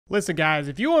Listen, guys,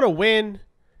 if you want to win,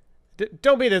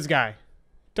 don't be this guy.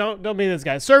 Don't be this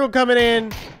guy. Circle coming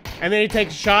in, and then he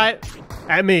takes a shot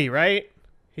at me, right?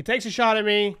 He takes a shot at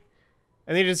me,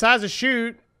 and then he decides to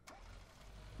shoot.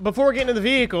 Before getting in the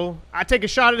vehicle, I take a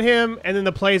shot at him, and then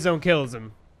the play zone kills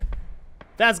him.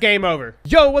 That's game over.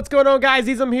 Yo, what's going on, guys?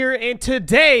 Easelm here, and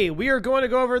today we are going to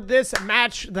go over this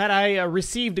match that I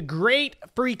received great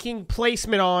freaking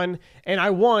placement on, and I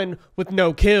won with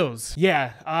no kills.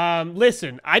 Yeah,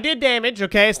 listen, I did damage,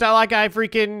 okay? It's not like I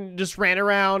freaking just ran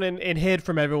around and hid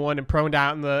from everyone and proned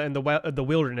out in the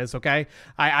wilderness, okay?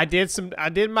 I did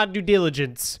my due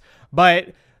diligence,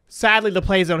 but sadly, the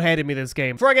play zone handed me this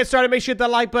game. Before I get started, make sure you hit that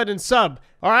like button and sub.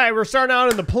 All right, we're starting out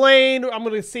in the plane. I'm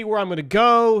going to see where I'm going to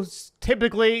go.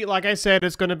 Typically, like I said,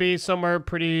 it's going to be somewhere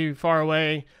pretty far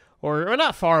away. Or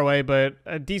not far away, but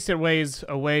a decent ways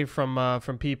away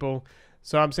from people.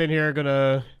 So I'm sitting here going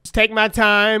to just take my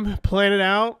time, plan it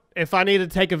out. If I need to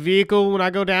take a vehicle when I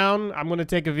go down, I'm going to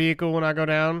take a vehicle when I go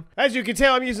down. As you can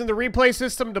tell, I'm using the replay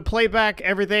system to play back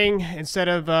everything instead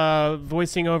of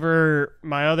voicing over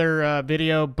my other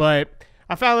video. But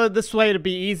I found that this way to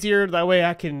be easier. That way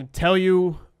I can tell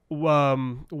you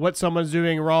what someone's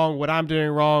doing wrong, what I'm doing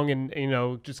wrong, and, you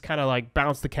know, just kind of like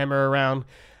bounce the camera around.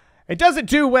 It doesn't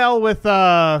do well with,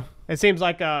 it seems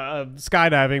like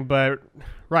skydiving, but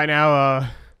right now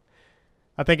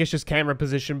I think it's just camera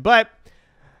position. But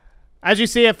as you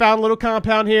see, I found a little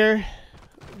compound here.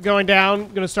 Going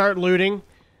down, gonna start looting.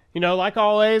 You know, like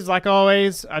always, I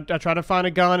try to find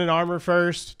a gun and armor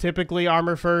first. Typically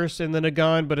armor first and then a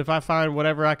gun, but if I find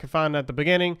whatever I can find at the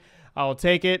beginning, I'll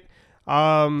take it.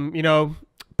 You know,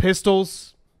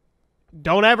 pistols.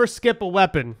 Don't ever skip a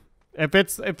weapon. If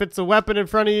it's a weapon in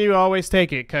front of you, always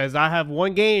take it, because I have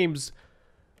won games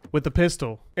with the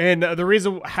pistol. And the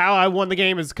reason how I won the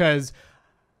game is because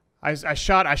I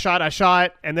shot,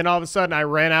 and then all of a sudden I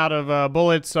ran out of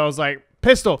bullets, so I was like,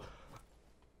 pistol,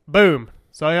 boom.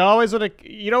 So I always want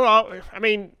to, you know, I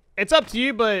mean, it's up to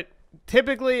you, but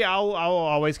typically I'll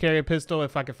always carry a pistol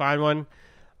if I can find one.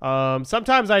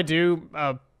 Sometimes I do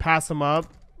pass them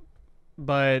up,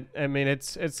 but I mean,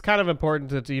 it's kind of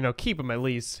important to you know, keep them at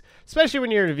least, especially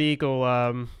when you're in a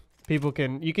vehicle.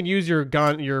 You can use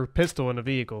your pistol in a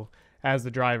vehicle as the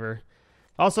driver.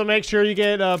 Also, make sure you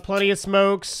get plenty of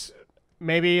smokes.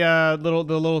 Maybe the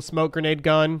little smoke grenade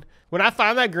gun. When I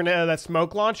find that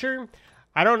smoke launcher,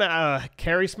 I don't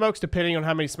carry smokes depending on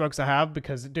how many smokes I have,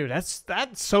 because dude, that's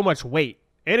so much weight.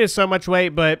 It is so much weight.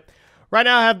 But right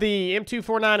now I have the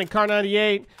M249 and Car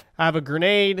 98. I have a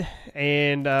grenade,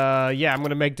 and yeah, I'm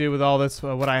gonna make do with all this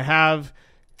what I have,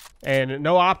 and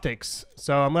no optics.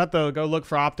 So I'm gonna have to go look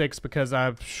for optics, because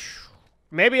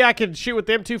maybe I could shoot with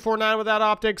the M249 without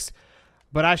optics.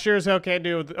 But I sure as hell can't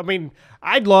do it. I mean,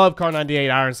 I'd love Car 98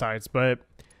 iron sights, but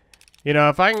you know,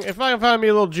 if I can find me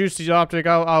a little juicy optic,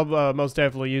 I'll most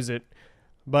definitely use it.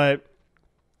 But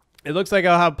it looks like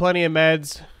I'll have plenty of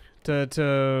meds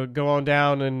to go on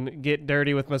down and get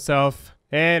dirty with myself.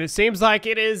 And it seems like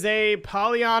it is a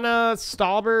Polyana,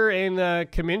 Stauber, and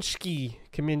Kaminsky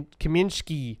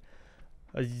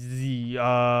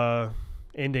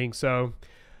ending. So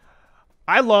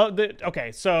I love that.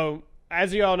 Okay, so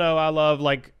as you all know, I love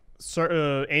like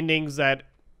certain endings that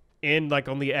end like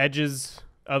on the edges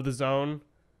of the zone,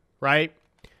 right?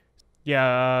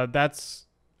 Yeah,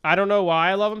 I don't know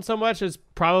why I love them so much. It's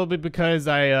probably because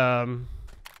they're on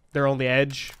the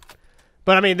edge.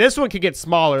 But I mean, this one could get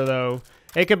smaller though.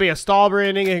 It could be a Stauber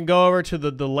ending. It can go over to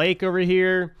the lake over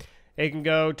here. It can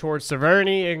go towards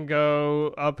Severny. It can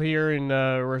go up here in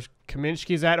where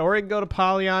Kaminsky's at, or it can go to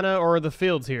Polyana or the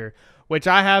fields here, which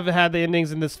I have had the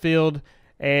endings in this field.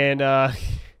 And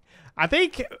I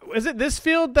think, is it this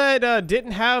field that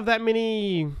didn't have that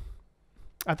many?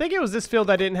 I think it was this field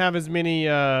that didn't have as many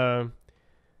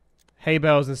hay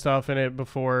bales and stuff in it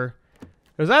before.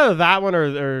 It was either that one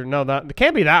or no, it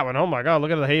can't be that one. Oh my god,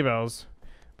 look at the hay bales.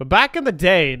 But back in the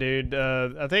day, dude,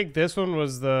 I think this one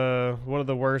was one of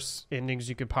the worst endings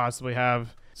you could possibly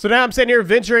have. So now I'm sitting here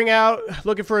venturing out,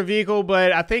 looking for a vehicle,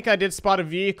 but I think I did spot a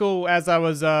vehicle as I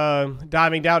was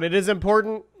diving down. It is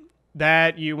important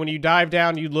that when you dive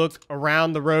down, you look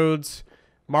around the roads,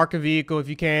 mark a vehicle if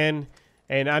you can.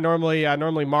 And I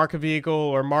normally mark a vehicle,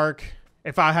 or mark,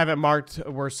 if I haven't marked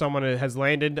where someone has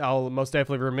landed, I'll most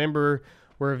definitely remember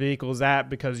where a vehicle is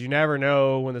at, because you never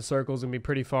know when the circle's gonna be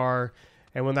pretty far.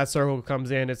 And when that circle comes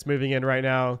in, it's moving in right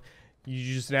now.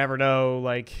 You just never know,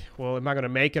 like, well, am I going to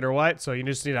make it or what? So you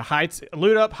just need to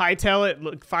loot up, hightail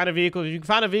it, find a vehicle. If you can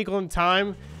find a vehicle in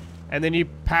time, and then you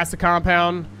pass the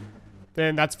compound,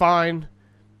 then that's fine.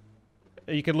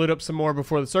 You can loot up some more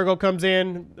before the circle comes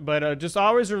in. But just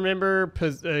always remember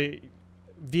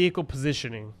vehicle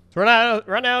positioning. So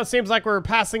right now it seems like we're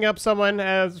passing up someone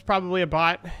as probably a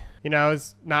bot. You know,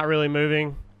 it's not really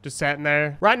moving, just sitting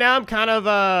there. Right now I'm kind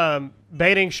of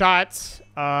baiting shots.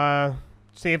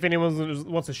 See if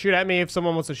anyone wants to shoot at me. If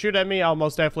someone wants to shoot at me, I'll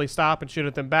most definitely stop and shoot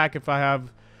at them back if I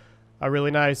have a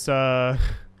really nice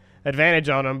advantage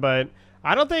on them. But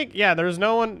I don't think, yeah, there's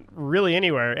no one really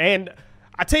anywhere. And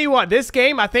I tell you what, this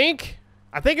game, I think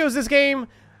it was this game,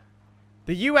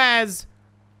 the UAZ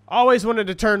always wanted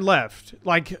to turn left.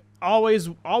 Like, always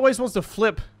wants to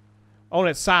flip on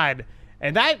its side.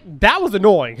 And that was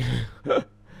annoying.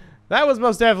 That was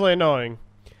most definitely annoying.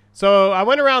 So I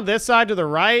went around this side to the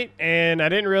right, and I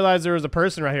didn't realize there was a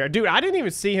person right here. Dude, I didn't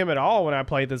even see him at all when I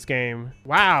played this game.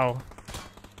 Wow.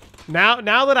 Now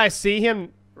that I see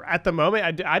him at the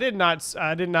moment, I did not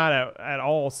at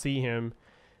all see him.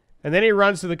 And then he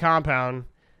runs to the compound.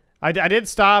 I did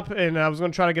stop, and I was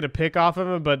going to try to get a pick off of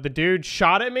him, but the dude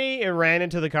shot at me and ran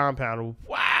into the compound.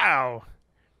 Wow.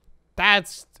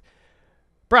 That's...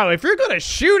 Bro, if you're going to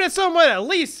shoot at someone, at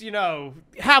least, you know,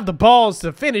 have the balls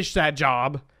to finish that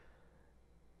job.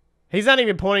 He's not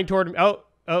even pointing toward me.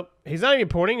 Oh, he's not even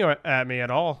pointing at me at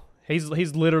all. He's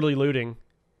literally looting.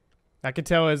 I can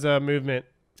tell his movement.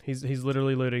 He's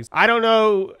literally looting. I don't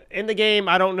know, in the game,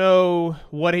 I don't know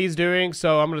what he's doing,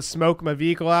 so I'm going to smoke my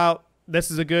vehicle out.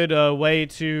 This is a good way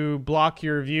to block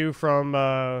your view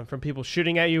from people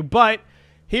shooting at you. But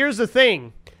here's the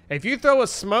thing. If you throw a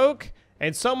smoke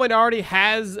and someone already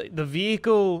has the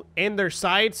vehicle in their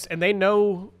sights and they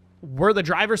know where the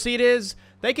driver's seat is,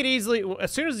 they could easily,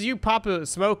 as soon as you pop a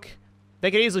smoke, they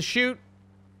could easily shoot.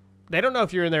 They don't know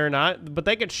if you're in there or not, but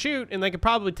they could shoot and they could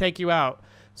probably take you out.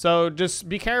 So just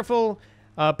be careful.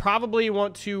 Probably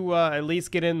want to at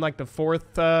least get in like the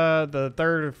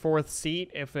third or fourth seat,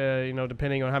 if you know,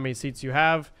 depending on how many seats you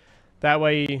have. That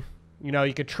way, you know,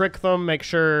 you could trick them, make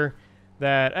sure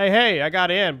that hey, I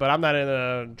got in, but I'm not in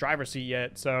the driver's seat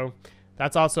yet. So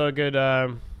that's also a good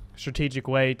strategic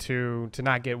way to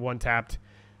not get one tapped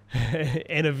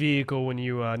in a vehicle when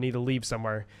you need to leave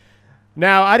somewhere.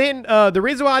 Now, I didn't. The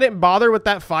reason why I didn't bother with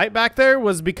that fight back there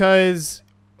was because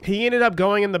he ended up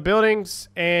going in the buildings,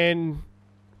 and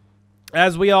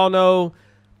as we all know,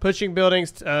 pushing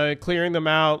buildings, clearing them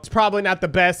out, it's probably not the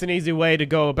best and easy way to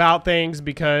go about things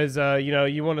because, you know,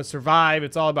 you want to survive.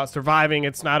 It's all about surviving.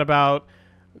 It's not about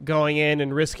going in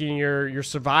and risking your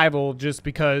survival just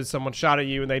because someone shot at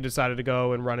you and they decided to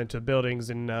go and run into buildings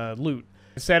and loot.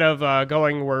 Instead of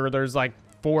going where there's like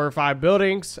 4 or 5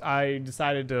 buildings, I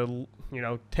decided to, you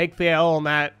know, take the L on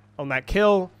that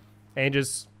kill and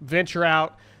just venture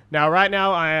out. Now, right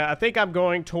now, I think I'm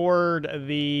going toward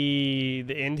the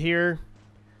end here.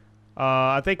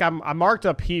 I think I'm marked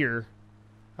up here.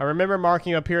 I remember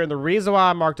marking up here, and the reason why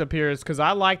I marked up here is because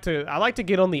I like to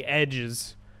get on the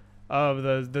edges of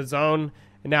the zone.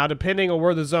 And now, depending on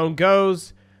where the zone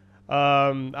goes,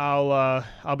 I'll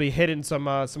be hitting some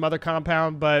other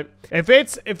compound. But if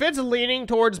it's leaning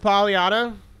towards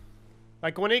Pollyanna,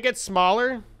 like when it gets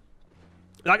smaller,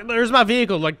 like there's my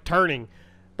vehicle like turning.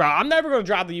 Bro, I'm never going to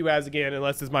drive the UAZ again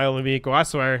unless it's my only vehicle, I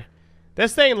swear.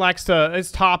 This thing likes to,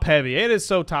 it's top heavy. It is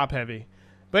so top heavy.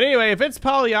 But anyway, if it's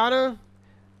Pollyanna,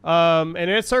 and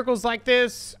it circles like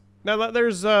this, now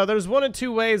there's 1 of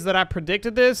 2 ways that I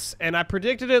predicted this, and I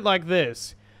predicted it like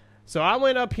this. So I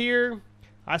went up here,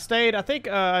 I stayed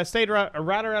right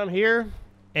around here,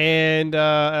 and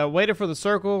waited for the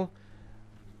circle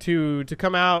to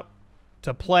come out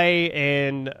to play,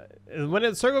 and when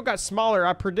the circle got smaller,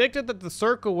 I predicted that the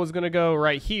circle was going to go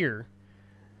right here.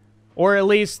 Or at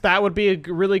least that would be a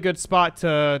really good spot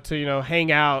to you know,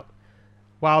 hang out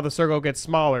while the circle gets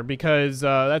smaller, because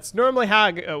that's normally how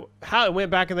it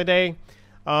went back in the day.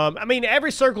 I mean,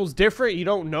 every circle's different. You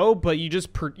don't know, but you just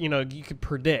you know, you can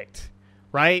predict,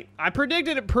 right? I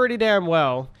predicted it pretty damn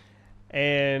well,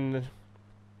 and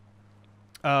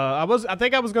I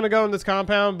think I was gonna go in this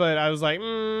compound, but I was like,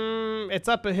 it's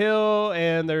up a hill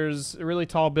and there's really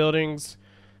tall buildings,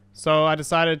 so I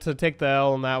decided to take the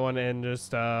L on that one and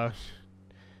just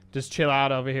chill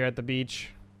out over here at the beach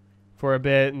for a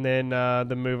bit, and then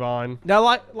move on. Now,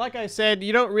 like I said,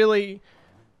 you don't really,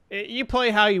 you play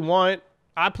how you want.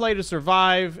 I play to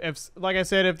survive. Like I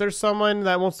said, if there's someone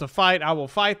that wants to fight, I will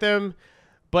fight them.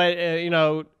 But you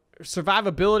know,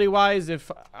 survivability wise,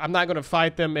 if I'm not going to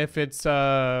fight them if it's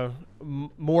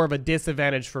more of a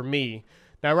disadvantage for me.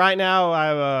 Now, right now,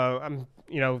 I'm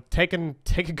you know, taking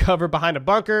cover behind a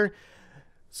bunker,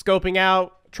 scoping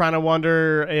out, trying to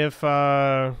wonder if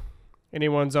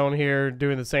anyone's on here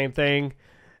doing the same thing.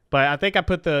 But I think I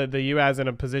put the UAZ in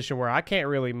a position where I can't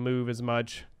really move as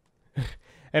much.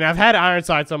 And I've had iron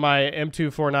sights on my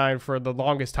M249 for the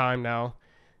longest time now.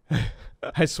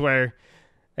 I swear.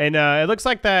 And it looks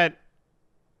like that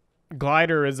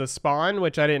glider is a spawn,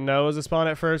 which I didn't know was a spawn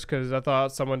at first because I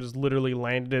thought someone just literally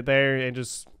landed it there and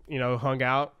just, you know, hung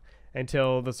out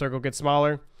until the circle gets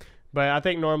smaller. But I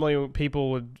think normally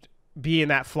people would be in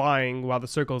that flying while the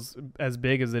circle's as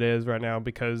big as it is right now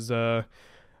because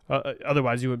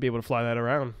otherwise you wouldn't be able to fly that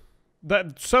around.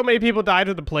 So many people died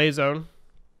to the play zone.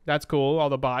 That's cool, all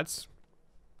the bots.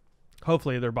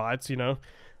 Hopefully they're bots, you know.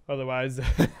 Otherwise,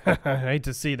 I hate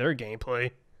to see their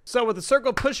gameplay. So with the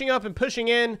circle pushing up and pushing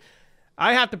in,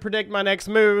 I have to predict my next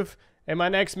move. And my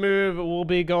next move will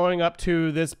be going up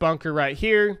to this bunker right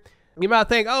here. You might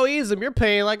think, oh, Easelm, you're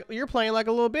playing like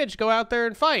a little bitch. Go out there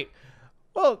and fight.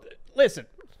 Well, listen.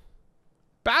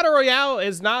 Battle Royale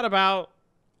is not about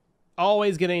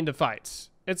always getting into fights.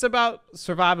 It's about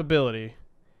survivability.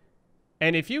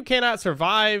 And if you cannot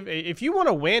survive, if you want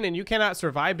to win and you cannot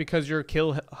survive because you're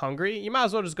kill hungry, you might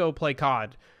as well just go play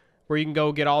COD, where you can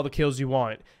go get all the kills you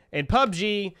want. And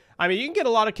PUBG, I mean, you can get a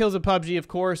lot of kills in PUBG, of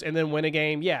course, and then win a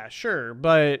game. Yeah, sure.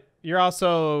 But you're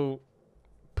also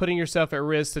putting yourself at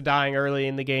risk to dying early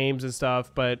in the games and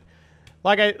stuff. But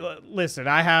listen,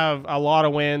 I have a lot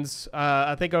of wins.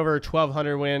 I think over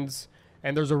 1,200 wins.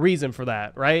 And there's a reason for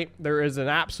that, right? There is an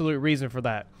absolute reason for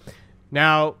that.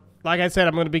 Now, like I said,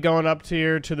 I'm going to be going up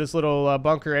here to this little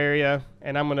bunker area,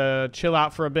 and I'm going to chill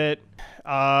out for a bit.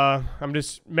 I'm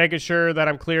just making sure that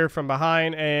I'm clear from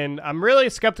behind, and I'm really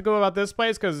skeptical about this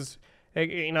place because,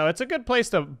 you know, it's a good place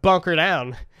to bunker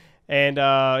down. And,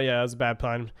 yeah, that was a bad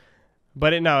pun.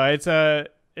 But,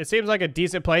 it seems like a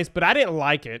decent place, but I didn't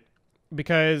like it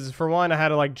because, for one, I had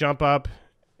to, like, jump up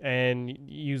and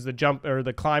use the jump or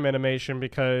the climb animation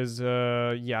because,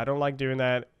 yeah, I don't like doing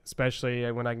that,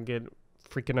 especially when I can get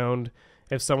freaking owned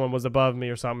if someone was above me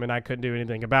or something and I couldn't do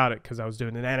anything about it because I was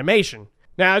doing an animation.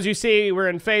 Now, as you see, we're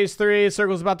in phase 3. The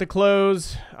circle's about to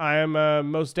close. I am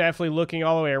most definitely looking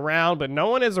all the way around, but no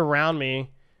one is around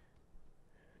me.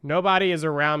 Nobody is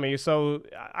around me. So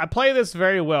I play this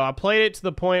very well. I played it to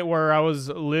the point where I was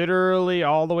literally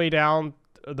all the way down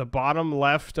the bottom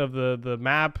left of the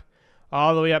map,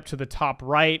 all the way up to the top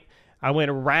right. I went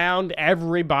around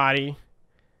everybody.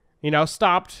 You know,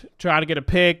 stopped, tried to get a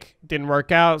pick, didn't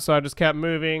work out, so I just kept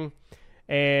moving.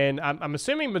 And I'm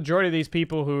assuming majority of these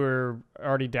people who are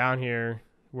already down here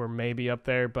were maybe up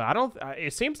there, but I don't,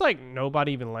 it seems like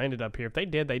nobody even landed up here. If they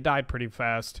did, they died pretty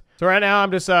fast. So right now I'm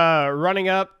just running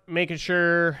up, making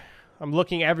sure, I'm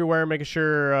looking everywhere, making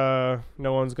sure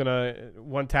no one's gonna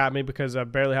one-tap me because I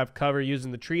barely have cover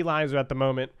using the tree lines at the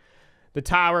moment. The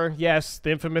tower, yes,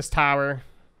 the infamous tower.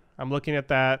 I'm looking at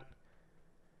that.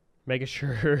 Making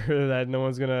sure that no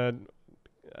one's gonna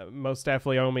most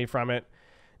definitely own me from it.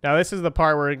 Now this is the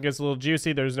part where it gets a little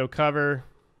juicy. There's no cover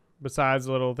besides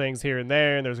little things here and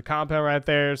there, and there's a compound right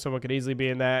there. Someone could easily be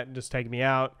in that and just take me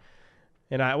out.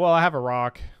 And I have a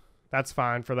rock. That's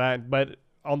fine for that. But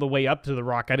on the way up to the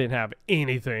rock, I didn't have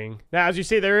anything. Now, as you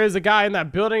see, there is a guy in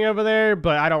that building over there,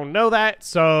 but I don't know that.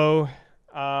 So,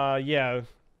 yeah,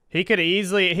 he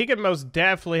could most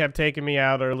definitely have taken me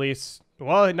out, or at least,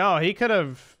 well, no, he could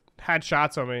have had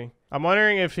shots on me. I'm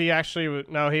wondering if he actually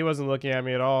no, he wasn't looking at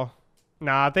me at all.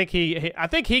 No, I think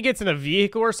he gets in a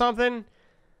vehicle or something.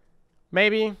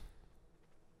 Maybe.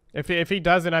 If he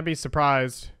doesn't, I'd be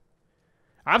surprised.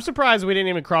 I'm surprised we didn't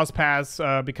even cross paths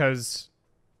because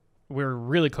we're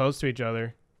really close to each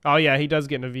other. Oh yeah, he does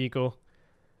get in a vehicle.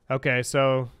 Okay,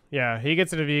 so yeah, he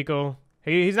gets in a vehicle.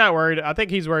 He's not worried. I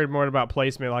think he's worried more about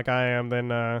placement like I am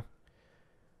than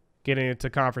getting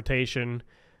into confrontation.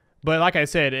 But like I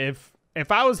said,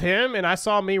 if I was him and I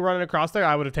saw me running across there,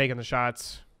 I would have taken the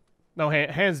shots. No,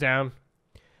 hands down.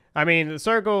 I mean, the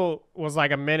circle was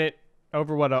like a minute,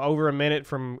 over a minute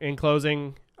from in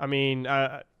closing. I mean,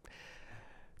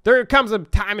 there comes a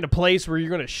time and a place where you're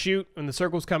going to shoot when the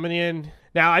circle's coming in.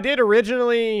 Now, I did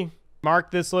originally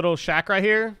mark this little shack right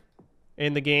here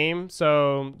in the game,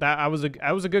 so that was a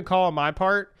good call on my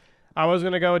part. I was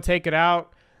going to go and take it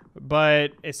out,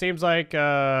 but it seems like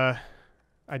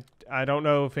I don't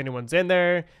know if anyone's in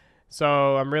there,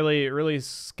 so I'm really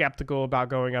skeptical about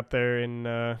going up there and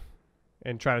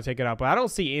trying to take it out. But I don't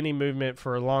see any movement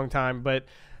for a long time. But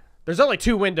there's only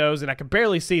 2 windows, and I can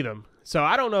barely see them, so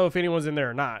I don't know if anyone's in there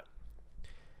or not.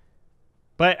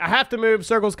 But I have to move.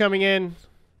 Circle's coming in.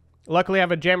 Luckily, I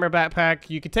have a jammer backpack.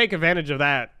 You can take advantage of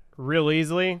that real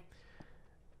easily,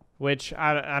 which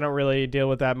I don't really deal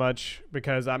with that much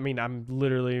because I mean I'm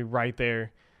literally right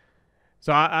there.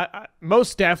 So I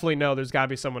most definitely know there's got to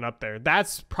be someone up there.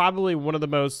 That's probably one of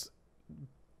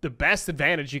the best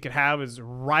advantage you could have is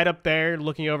right up there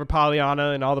looking over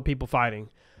Pollyanna and all the people fighting.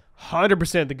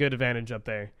 100% the good advantage up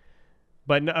there.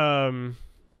 But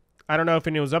I don't know if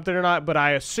anyone's up there or not, but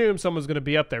I assume someone's going to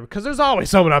be up there because there's always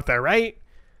someone up there, right?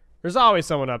 There's always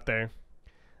someone up there.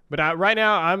 But right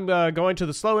now, I'm going to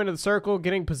the slow end of the circle,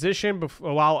 getting position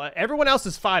while everyone else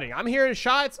is fighting. I'm hearing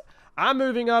shots. I'm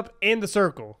moving up in the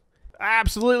circle. I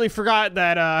absolutely forgot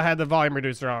that I had the volume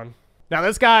reducer on. Now,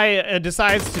 this guy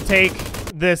decides to take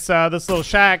this little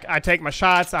shack. I take my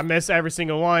shots. I miss every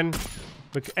single one.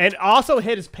 And also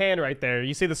hit his pan right there.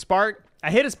 You see the spark? I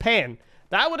hit his pan.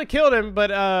 That would have killed him,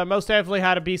 but most definitely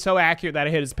had to be so accurate that I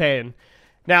hit his pan.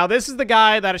 Now, this is the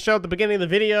guy that I showed at the beginning of the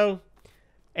video.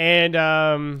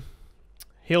 And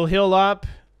he'll heal up.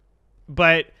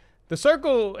 But the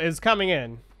circle is coming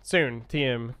in soon to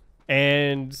him.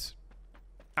 And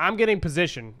I'm getting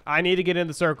position. I need to get in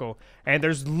the circle. And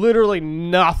there's literally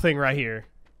nothing right here.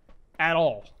 At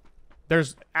all.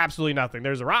 There's absolutely nothing.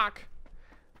 There's a rock.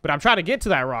 But I'm trying to get to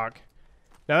that rock.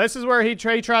 Now, this is where he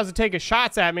tries to take his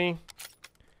shots at me.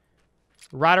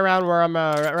 Right around where I'm,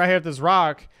 right here at this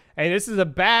rock. And this is a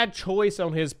bad choice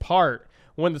on his part.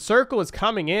 When the circle is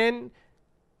coming in,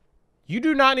 you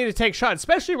do not need to take shots,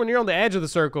 especially when you're on the edge of the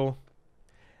circle.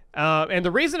 And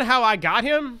the reason how I got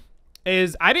him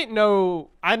is I didn't know,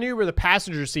 I knew where the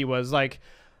passenger seat was. Like,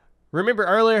 remember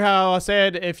earlier how I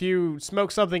said if you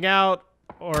smoke something out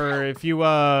or if you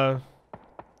try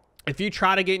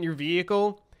to get in your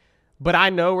vehicle, but I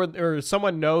know where, or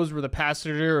someone knows where the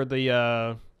passenger or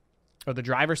the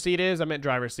driver's seat is. I meant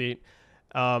driver's seat.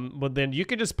 But then you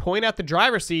could just point at the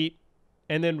driver's seat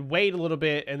and then wait a little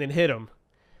bit and then hit them.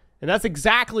 And that's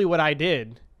exactly what I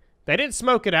did. They didn't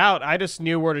smoke it out. I just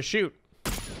knew where to shoot.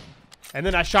 And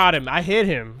then I shot him. I hit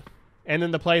him. And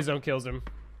then the play zone kills him.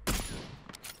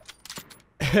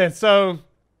 So,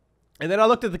 and then I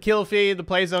looked at the kill feed. The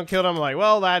play zone killed him. I'm like,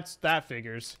 well, that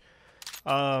figures.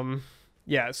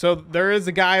 Yeah, so there is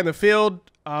a guy in the field.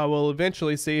 We'll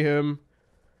eventually see him.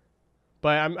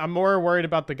 But I'm more worried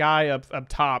about the guy up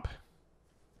top.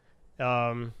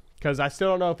 Because I still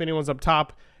don't know if anyone's up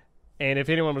top. And if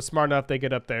anyone was smart enough, they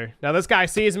get up there. Now, this guy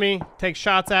sees me, takes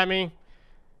shots at me.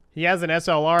 He has an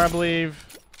SLR, I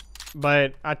believe.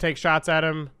 But I take shots at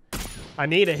him. I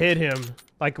need to hit him.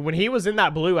 Like, when he was in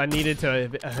that blue, I needed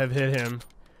to have hit him.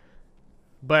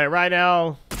 But right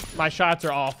now, my shots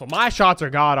are awful. My shots are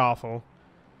god-awful.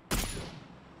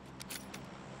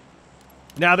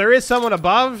 Now, there is someone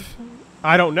above.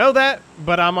 I don't know that,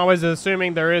 but I'm always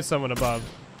assuming there is someone above.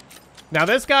 Now,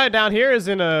 this guy down here is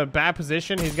in a bad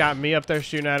position. He's got me up there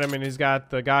shooting at him, and he's got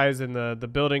the guys in the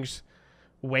buildings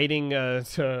waiting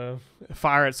to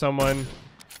fire at someone.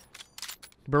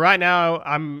 But right now,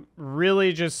 I'm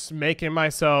really just making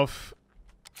myself...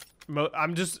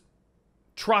 I'm just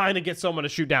trying to get someone to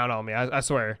shoot down on me, I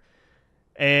swear.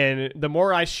 And the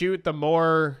more I shoot, the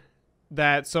more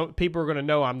that some people are going to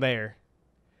know I'm there.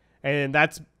 And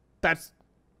that's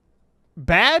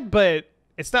bad, but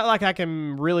it's not like I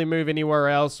can really move anywhere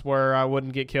else where I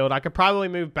wouldn't get killed. I could probably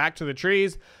move back to the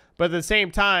trees, but at the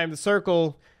same time, the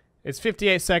circle is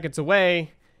 58 seconds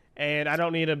away, and I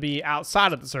don't need to be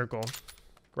outside of the circle,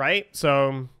 right?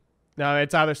 So now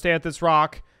it's either stay at this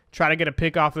rock, try to get a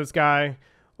pick off this guy,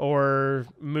 or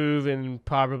move and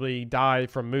probably die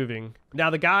from moving. Now,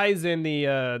 the guys in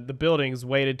the buildings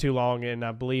waited too long, and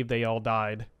I believe they all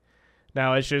died.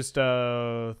 Now it's just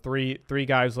three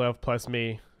guys left plus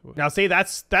me. Now, see,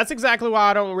 that's exactly why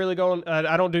I don't really go.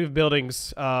 I don't do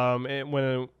buildings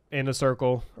when in a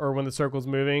circle or when the circle's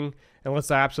moving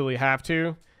unless I absolutely have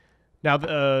to. Now,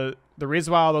 the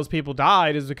reason why all those people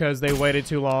died is because they waited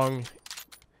too long.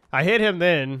 I hit him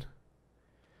then.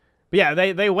 But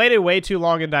yeah, they waited way too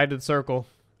long and died to the circle,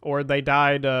 or they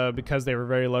died because they were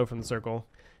very low from the circle.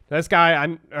 This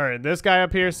guy, this guy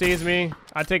up here sees me.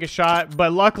 I take a shot,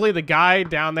 but luckily the guy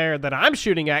down there that I'm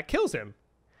shooting at kills him.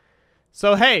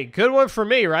 So hey, good one for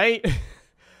me, right?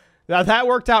 Now that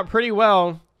worked out pretty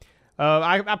well.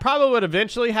 I probably would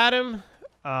eventually had him,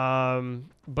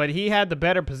 but he had the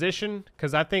better position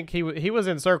because I think he was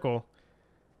in circle.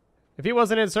 If he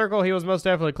wasn't in circle, he was most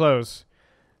definitely close.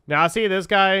 Now I see this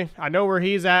guy. I know where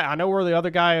he's at. I know where the other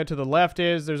guy to the left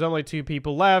is. There's only 2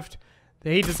 people left.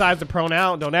 He decides to prone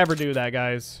out. Don't ever do that,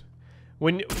 guys.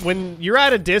 When you're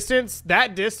at a distance,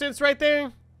 that distance right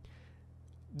there,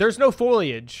 there's no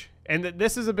foliage. And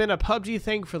this has been a PUBG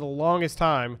thing for the longest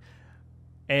time.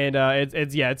 And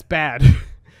it's bad.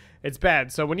 It's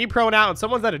bad. So when you prone out and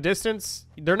someone's at a distance,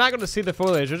 they're not going to see the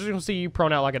foliage. They're just going to see you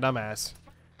prone out like a dumbass.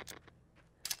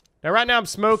 Now, right now I'm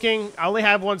smoking. I only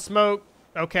have 1 smoke.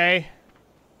 Okay.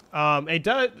 It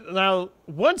does. Now,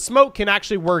 1 smoke can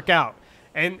actually work out.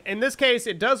 And in this case,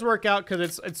 it does work out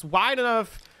because it's wide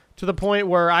enough to the point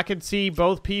where I can see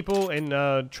both people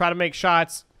and try to make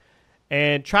shots.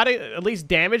 and try to at least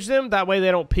damage them. That way they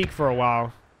don't peek for a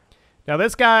while. Now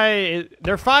this guy,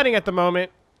 they're fighting at the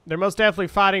moment. They're most definitely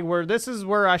fighting. Where this is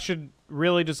where I should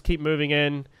really just keep moving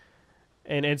in,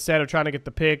 and instead of trying to get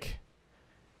the pick.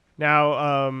 Now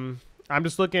I'm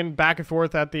just looking back and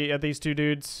forth at these two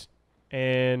dudes,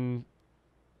 and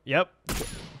yep,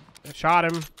 I shot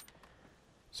him.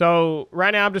 So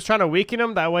right now I'm just trying to weaken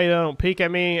them. That way they don't peek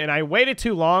at me. And I waited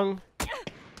too long.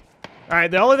 All right,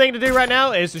 the only thing to do right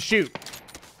now is to shoot.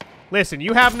 Listen,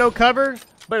 you have no cover.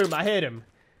 Boom, I hit him.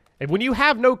 And when you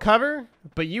have no cover,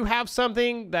 but you have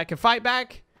something that can fight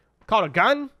back, called a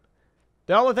gun,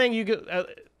 the only thing you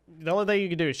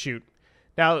can do is shoot.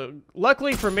 Now,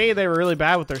 luckily for me, they were really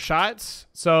bad with their shots.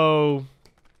 So,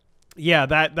 yeah,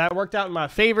 that worked out in my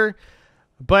favor.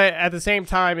 But at the same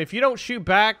time, if you don't shoot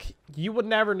back, you would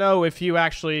never know if you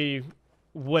actually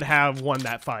would have won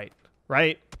that fight,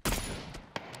 right?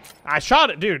 I shot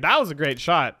it. Dude, that was a great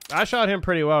shot. I shot him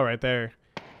pretty well right there.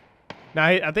 Now,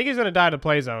 I think he's going to die to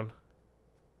play zone.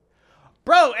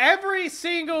 Bro, every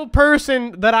single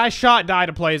person that I shot died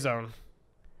to play zone.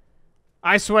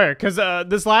 I swear. Because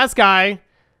this last guy,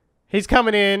 he's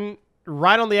coming in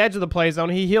right on the edge of the play zone.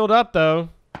 He healed up, though.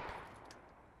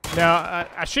 Now,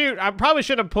 I shoot. I probably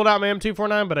should have pulled out my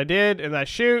M249, but I did. And I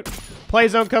shoot. Play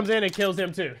zone comes in and kills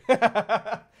him, too.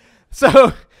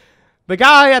 So, the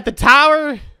guy at the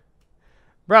tower...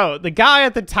 Bro, the guy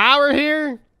at the tower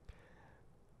here...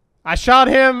 I shot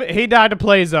him, he died to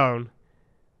play zone.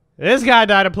 This guy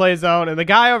died to play zone, and the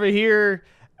guy over here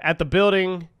at the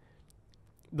building,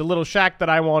 the little shack that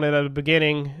I wanted at the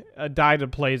beginning, died to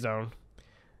play zone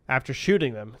after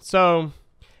shooting them. So,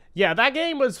 yeah, that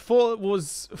game was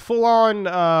full on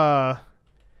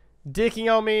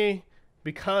dicking on me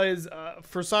because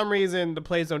for some reason the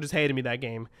play zone just hated me that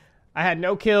game. I had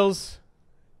no kills.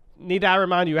 Need I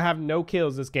remind you, I have no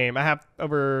kills this game. I have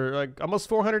over like almost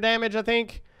 400 damage, I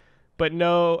think. But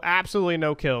no, absolutely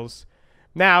no kills.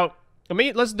 Now,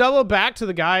 let's double back to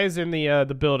the guys in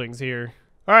the buildings here.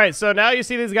 All right, so now you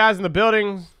see these guys in the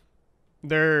buildings.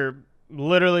 They're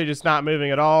literally just not moving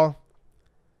at all.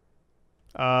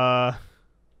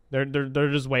 They're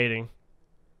just waiting.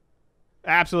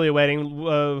 Absolutely waiting.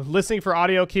 Listening for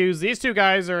audio cues. These two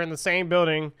guys are in the same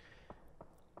building.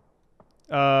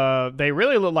 They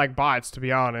really look like bots, to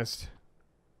be honest.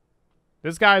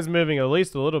 This guy's moving at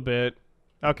least a little bit.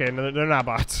 Okay, no, they're not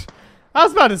bots. I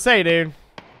was about to say, dude.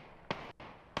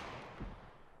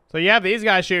 So you have these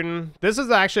guys shooting. This is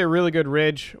actually a really good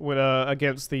ridge with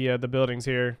against the buildings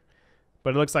here.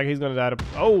 But it looks like he's gonna die to...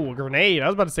 Oh, a grenade. I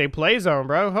was about to say play zone,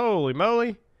 bro. Holy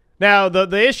moly. Now,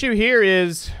 the issue here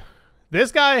is...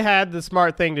 This guy had the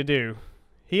smart thing to do.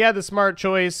 He had the smart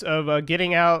choice of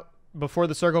getting out before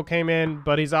the circle came in.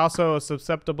 But he's also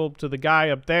susceptible to the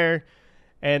guy up there.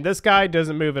 And this guy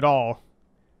doesn't move at all.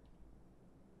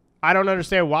 I don't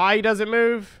understand why he doesn't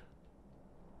move.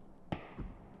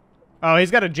 Oh, he's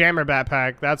got a jammer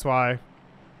backpack. That's why.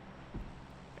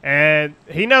 And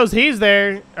he knows he's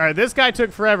there. All right, this guy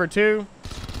took forever too.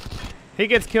 He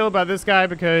gets killed by this guy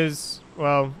because,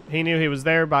 well, he knew he was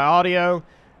there by audio.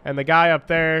 And the guy up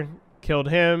there killed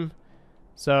him.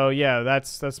 So, yeah,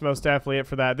 that's most definitely it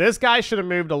for that. This guy should have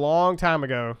moved a long time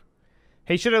ago.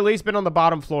 He should have at least been on the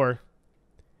bottom floor.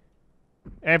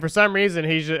 And for some reason,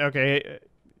 he should... Okay,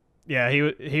 yeah,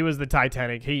 he was the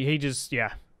Titanic. He just...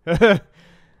 Yeah.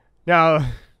 Now,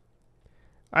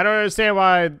 I don't understand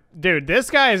why... Dude,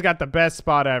 this guy has got the best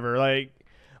spot ever. Like,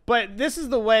 but this is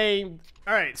the way...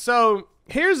 Alright, so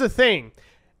here's the thing.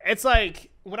 It's like,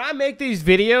 when I make these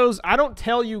videos, I don't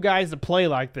tell you guys to play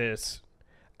like this.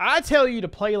 I tell you to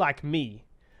play like me.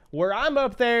 Where I'm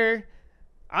up there,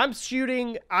 I'm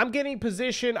shooting, I'm getting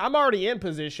position. I'm already in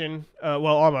position. Well,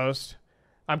 almost.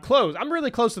 I'm close. I'm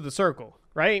really close to the circle,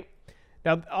 right?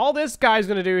 Now, all this guy's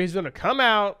going to do, he's going to come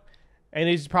out, and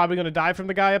he's probably going to die from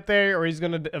the guy up there, or he's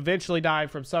going to eventually die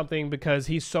from something because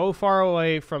he's so far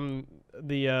away from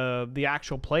the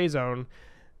actual play zone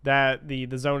that the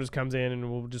zone just comes in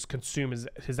and will just consume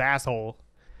his asshole.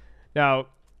 Now,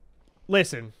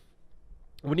 listen,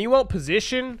 when you want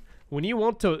position, when you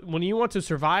want to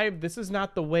survive, this is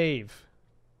not the wave.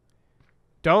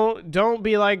 Don't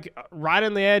be like right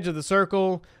on the edge of the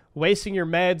circle, wasting your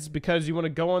meds because you want to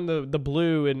go on the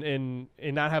blue and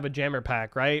not have a jammer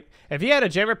pack, right? If he had a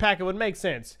jammer pack, it would make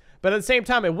sense. But at the same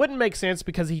time, it wouldn't make sense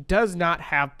because he does not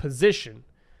have position.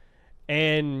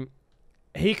 And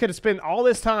he could have spent all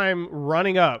this time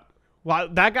running up. While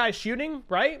that guy's shooting,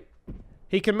 right?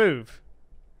 He can move.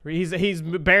 He's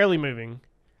barely moving.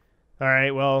 All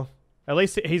right, well, at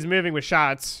least he's moving with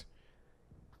shots.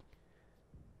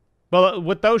 Well,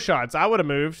 with those shots, I would have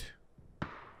moved.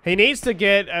 He needs to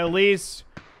get at least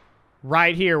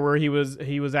right here where he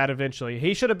was at eventually.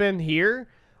 He should have been here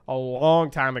a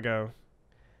long time ago.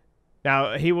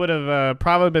 Now, he would have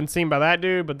probably been seen by that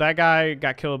dude, but that guy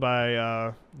got killed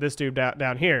by this dude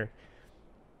down here.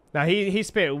 Now, he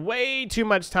spent way too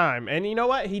much time. And you know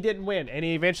what? He didn't win. And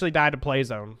he eventually died to play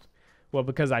zone. Well,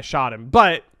 because I shot him.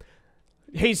 But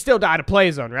he still died to play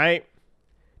zone, right?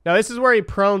 Now, this is where he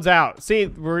prones out. See,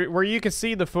 where you can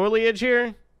see the foliage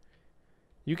here?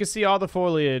 You can see all the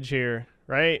foliage here,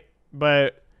 right?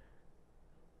 But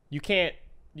you can't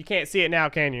see it now,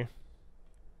 can you?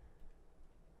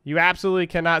 You absolutely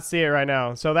cannot see it right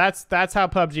now. So that's how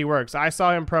PUBG works. I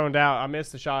saw him proned out. I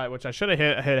missed the shot, which I should have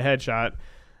hit a headshot.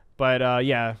 But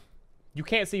yeah, you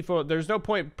can't see there's no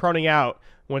point proning out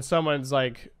when someone's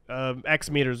like X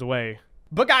meters away.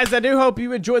 But guys, I do hope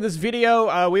you enjoyed this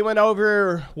video. We went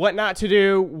over what not to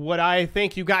do, what I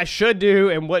think you guys should do,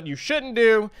 and what you shouldn't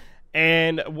do,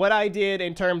 and what I did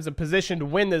in terms of position to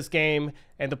win this game,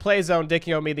 and the play zone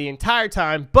dicking on me the entire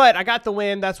time. But I got the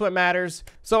win. That's what matters.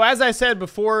 So as I said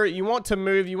before, you want to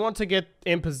move. You want to get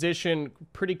in position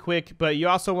pretty quick, but you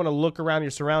also want to look around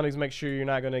your surroundings, make sure you're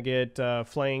not going to get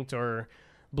flanked or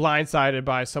blindsided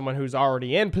by someone who's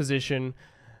already in position.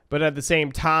 But at the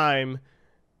same time,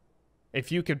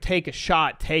 if you could take a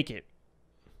shot, take it.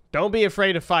 Don't be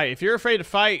afraid to fight. If you're afraid to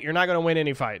fight, you're not going to win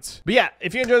any fights. But yeah,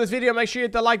 if you enjoyed this video, make sure you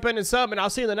hit the like button and sub, and I'll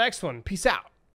see you in the next one. Peace out.